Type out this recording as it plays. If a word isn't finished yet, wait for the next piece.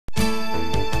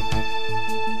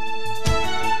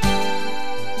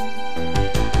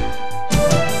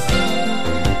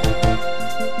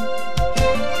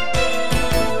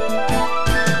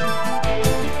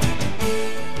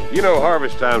You know,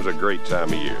 harvest time's a great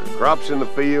time of year. Crops in the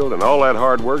field and all that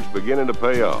hard work's beginning to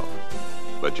pay off.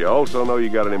 But you also know you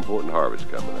got an important harvest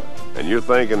coming up. And you're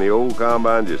thinking the old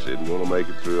combine just isn't going to make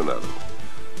it through another one.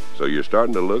 So you're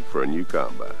starting to look for a new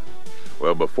combine.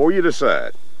 Well, before you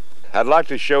decide, I'd like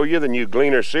to show you the new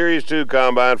Gleaner Series 2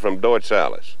 Combine from Deutz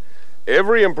Allis.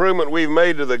 Every improvement we've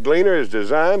made to the Gleaner is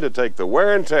designed to take the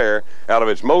wear and tear out of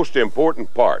its most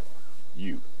important part,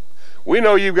 you. We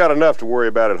know you've got enough to worry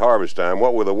about at harvest time,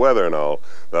 what with the weather and all.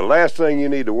 The last thing you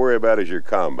need to worry about is your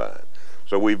combine.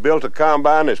 So we've built a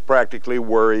combine that's practically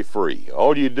worry-free.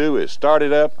 All you do is start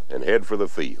it up and head for the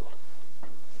field.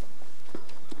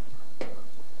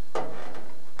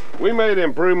 We made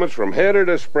improvements from header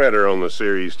to spreader on the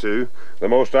Series 2, the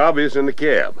most obvious in the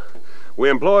cab. We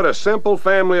employed a simple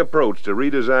family approach to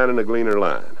redesigning the Gleaner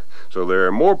line. So there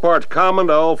are more parts common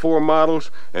to all four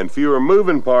models and fewer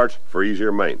moving parts for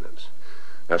easier maintenance.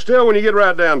 Now still, when you get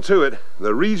right down to it,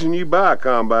 the reason you buy a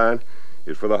combine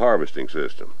is for the harvesting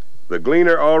system. The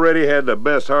Gleaner already had the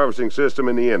best harvesting system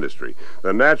in the industry,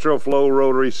 the natural flow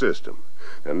rotary system.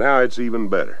 And now it's even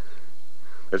better.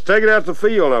 Let's take it out to the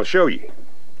field and I'll show you.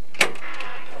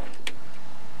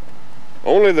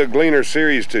 Only the Gleaner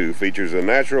Series 2 features a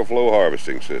natural flow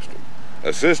harvesting system.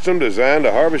 A system designed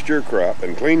to harvest your crop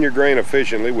and clean your grain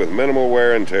efficiently with minimal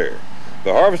wear and tear.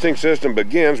 The harvesting system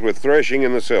begins with threshing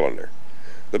in the cylinder.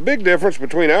 The big difference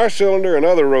between our cylinder and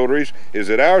other rotaries is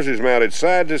that ours is mounted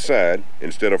side to side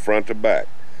instead of front to back.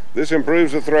 This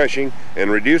improves the threshing and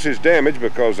reduces damage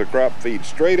because the crop feeds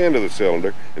straight into the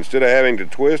cylinder instead of having to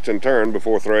twist and turn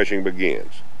before threshing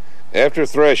begins. After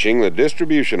threshing, the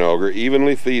distribution auger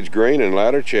evenly feeds grain and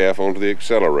lighter chaff onto the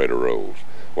accelerator rolls,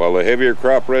 while the heavier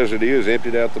crop residue is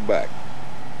emptied out the back.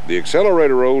 The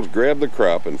accelerator rolls grab the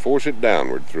crop and force it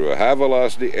downward through a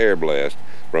high-velocity air blast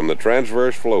from the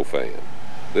transverse flow fan.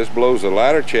 This blows the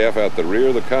lighter chaff out the rear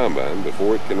of the combine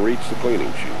before it can reach the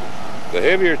cleaning chute. The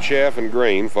heavier chaff and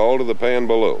grain fall to the pan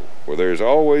below, where there is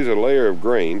always a layer of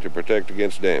grain to protect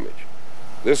against damage.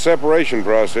 This separation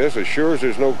process assures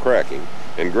there's no cracking,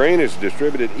 and grain is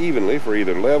distributed evenly for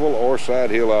either level or side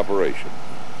hill operation.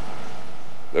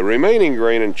 The remaining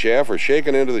grain and chaff are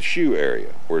shaken into the shoe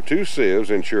area, where two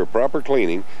sieves ensure proper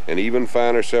cleaning and even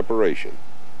finer separation.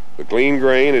 The clean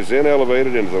grain is then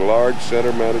elevated into the large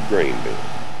center-mounted grain bin.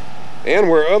 And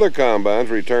where other combines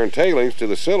return tailings to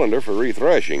the cylinder for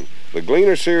rethreshing, the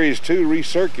Gleaner Series 2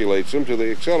 recirculates them to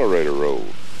the accelerator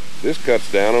rolls. This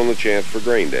cuts down on the chance for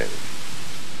grain damage.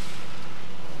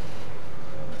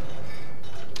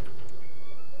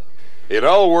 It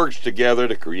all works together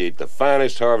to create the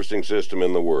finest harvesting system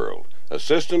in the world. A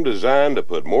system designed to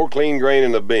put more clean grain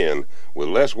in the bin with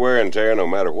less wear and tear no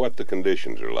matter what the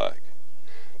conditions are like.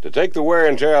 To take the wear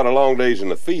and tear out of long days in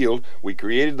the field, we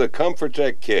created the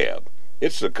ComfortTech cab.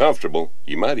 It's so comfortable,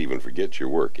 you might even forget you're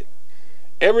working.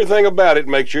 Everything about it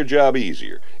makes your job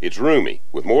easier. It's roomy,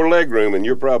 with more leg room than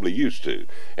you're probably used to,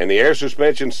 and the air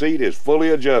suspension seat is fully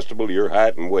adjustable to your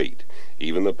height and weight.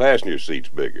 Even the passenger seat's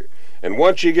bigger. And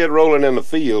once you get rolling in the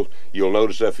field, you'll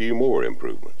notice a few more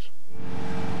improvements.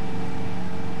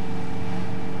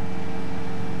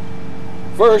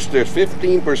 First, there's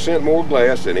 15% more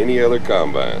glass than any other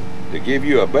combine to give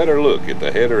you a better look at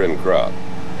the header and crop.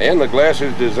 And the glass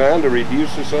is designed to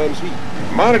reduce the sun's heat.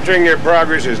 Monitoring your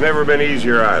progress has never been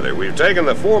easier either. We've taken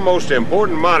the four most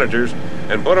important monitors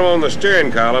and put them on the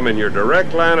steering column in your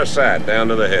direct line of sight down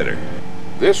to the header.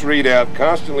 This readout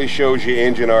constantly shows you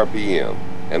engine RPM,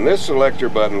 and this selector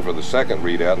button for the second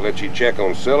readout lets you check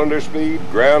on cylinder speed,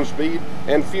 ground speed,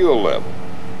 and fuel level.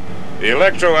 The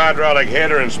electro-hydraulic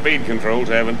header and speed controls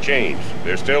haven't changed.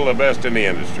 They're still the best in the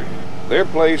industry. They're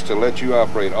placed to let you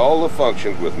operate all the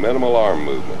functions with minimal arm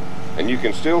movement, and you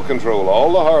can still control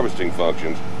all the harvesting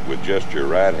functions with just your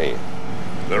right hand.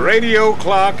 The radio,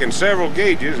 clock, and several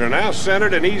gauges are now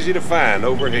centered and easy to find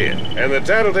overhead, and the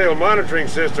tattletale monitoring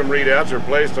system readouts are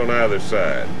placed on either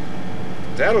side.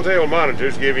 Tattletale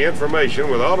monitors give you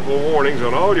information with audible warnings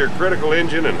on all your critical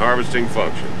engine and harvesting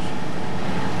functions.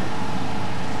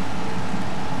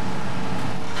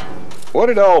 What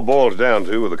it all boils down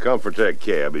to with the ComfortTech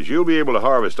cab is you'll be able to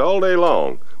harvest all day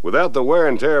long without the wear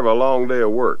and tear of a long day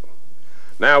of work.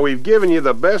 Now, we've given you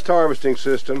the best harvesting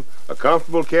system, a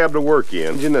comfortable cab to work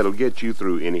in, engine that'll get you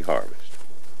through any harvest.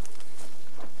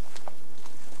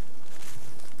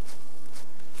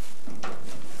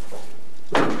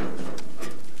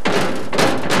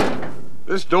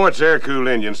 This Deutz air-cooled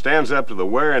engine stands up to the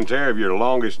wear and tear of your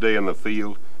longest day in the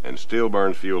field and still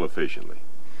burns fuel efficiently.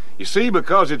 You see,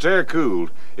 because it's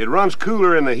air-cooled, it runs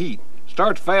cooler in the heat,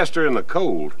 starts faster in the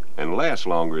cold, and lasts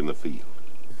longer in the field.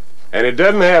 And it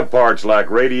doesn't have parts like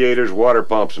radiators, water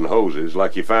pumps, and hoses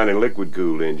like you find in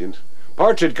liquid-cooled engines.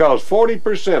 Parts that cause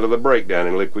 40% of the breakdown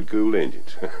in liquid-cooled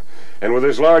engines. And with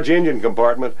this large engine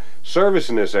compartment,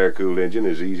 servicing this air-cooled engine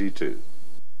is easy too.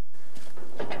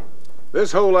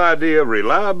 This whole idea of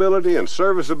reliability and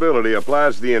serviceability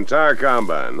applies to the entire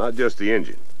combine, not just the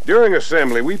engine. During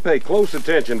assembly, we pay close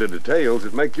attention to details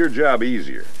that make your job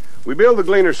easier. We build the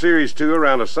Gleaner Series 2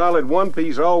 around a solid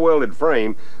one-piece all-welded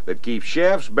frame that keeps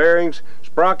shafts, bearings,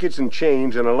 sprockets, and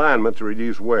chains in alignment to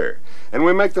reduce wear. And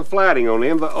we make the flatting on the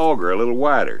end of the auger a little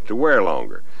wider to wear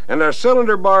longer. And our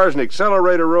cylinder bars and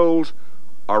accelerator rolls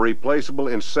are replaceable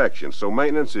in sections, so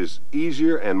maintenance is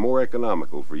easier and more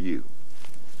economical for you.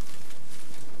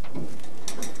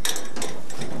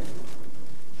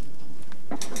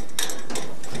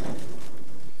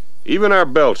 Even our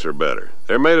belts are better.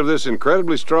 They're made of this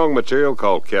incredibly strong material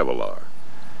called Kevlar.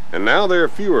 And now there are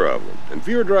fewer of them, and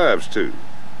fewer drives too.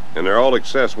 And they're all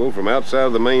accessible from outside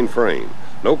of the main frame.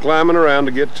 No climbing around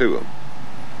to get to them.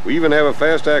 We even have a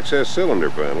fast access cylinder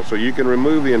panel so you can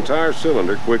remove the entire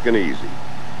cylinder quick and easy.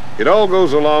 It all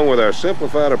goes along with our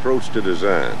simplified approach to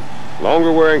design.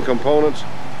 Longer wearing components,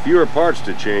 fewer parts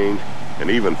to change, and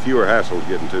even fewer hassles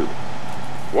getting to them.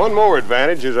 One more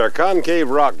advantage is our concave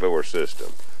rock door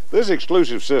system. This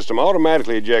exclusive system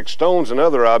automatically ejects stones and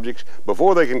other objects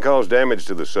before they can cause damage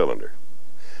to the cylinder.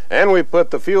 And we put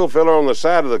the fuel filler on the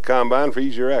side of the combine for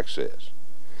easier access.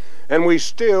 And we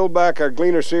still back our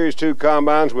Gleaner Series 2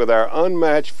 combines with our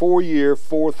unmatched 4-year,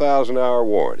 4,000-hour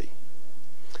warranty.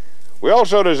 We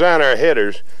also design our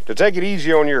headers to take it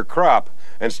easy on your crop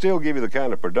and still give you the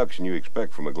kind of production you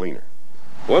expect from a gleaner.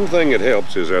 One thing that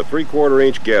helps is our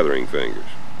 3/4-inch gathering fingers.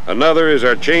 Another is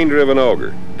our chain-driven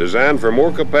auger, designed for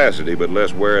more capacity but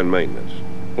less wear and maintenance.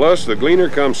 Plus, the Gleaner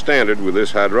comes standard with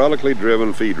this hydraulically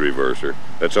driven feed reverser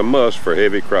that's a must for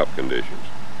heavy crop conditions.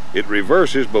 It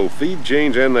reverses both feed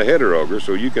chains and the header auger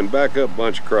so you can back up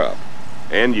bunch crop,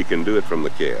 and you can do it from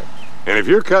the cab. And if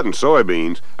you're cutting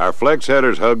soybeans, our flex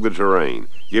headers hug the terrain,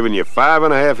 giving you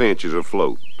 5.5 inches of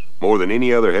float, more than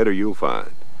any other header you'll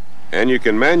find. And you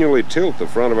can manually tilt the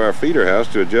front of our feeder house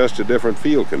to adjust to different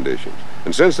field conditions.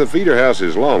 And since the feeder house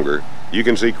is longer, you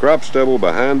can see crop stubble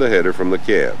behind the header from the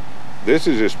cab. This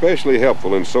is especially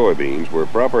helpful in soybeans where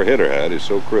proper header height is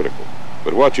so critical.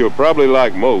 But what you'll probably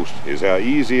like most is how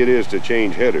easy it is to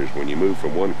change headers when you move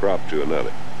from one crop to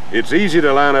another. It's easy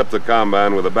to line up the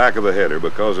combine with the back of the header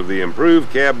because of the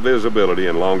improved cab visibility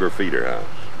and longer feeder house.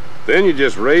 Then you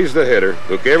just raise the header,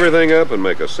 hook everything up, and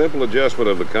make a simple adjustment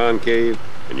of the concave,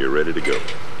 and you're ready to go.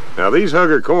 Now these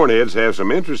hugger corn heads have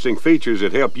some interesting features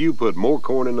that help you put more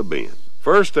corn in the bin.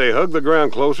 First, they hug the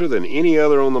ground closer than any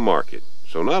other on the market.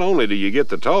 So not only do you get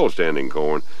the tall standing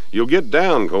corn, you'll get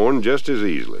down corn just as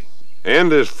easily.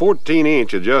 And this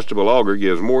 14-inch adjustable auger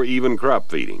gives more even crop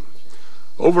feeding.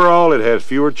 Overall, it has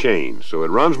fewer chains, so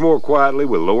it runs more quietly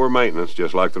with lower maintenance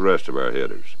just like the rest of our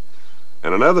headers.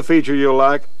 And another feature you'll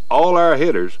like, all our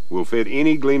headers will fit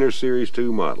any Gleaner Series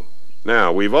 2 model.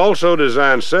 Now, we've also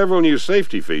designed several new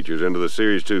safety features into the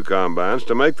Series 2 combines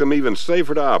to make them even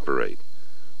safer to operate.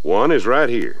 One is right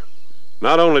here.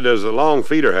 Not only does the long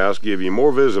feeder house give you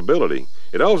more visibility,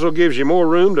 it also gives you more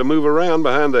room to move around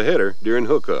behind the header during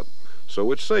hookup,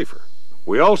 so it's safer.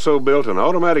 We also built an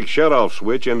automatic shutoff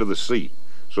switch into the seat,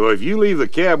 so if you leave the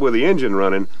cab with the engine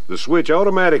running, the switch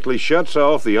automatically shuts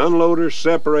off the unloader,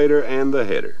 separator, and the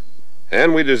header.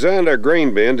 And we designed our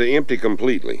grain bin to empty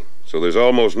completely, so there's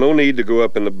almost no need to go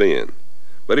up in the bin.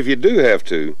 But if you do have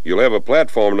to, you'll have a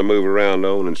platform to move around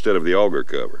on instead of the auger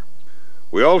cover.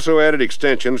 We also added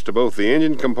extensions to both the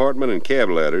engine compartment and cab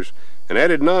ladders, and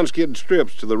added non-skid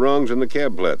strips to the rungs in the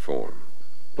cab platform.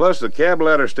 Plus, the cab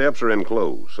ladder steps are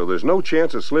enclosed, so there's no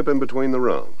chance of slipping between the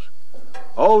rungs.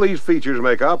 All these features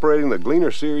make operating the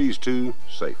Gleaner Series 2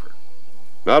 safer.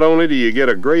 Not only do you get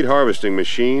a great harvesting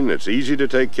machine that's easy to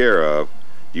take care of,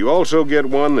 you also get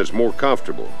one that's more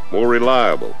comfortable, more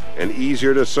reliable, and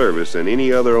easier to service than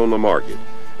any other on the market,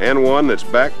 and one that's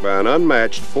backed by an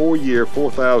unmatched 4-year,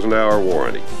 4,000-hour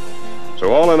warranty.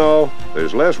 So all in all,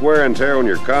 there's less wear and tear on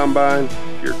your combine,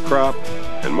 your crop,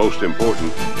 and most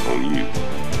important, on you.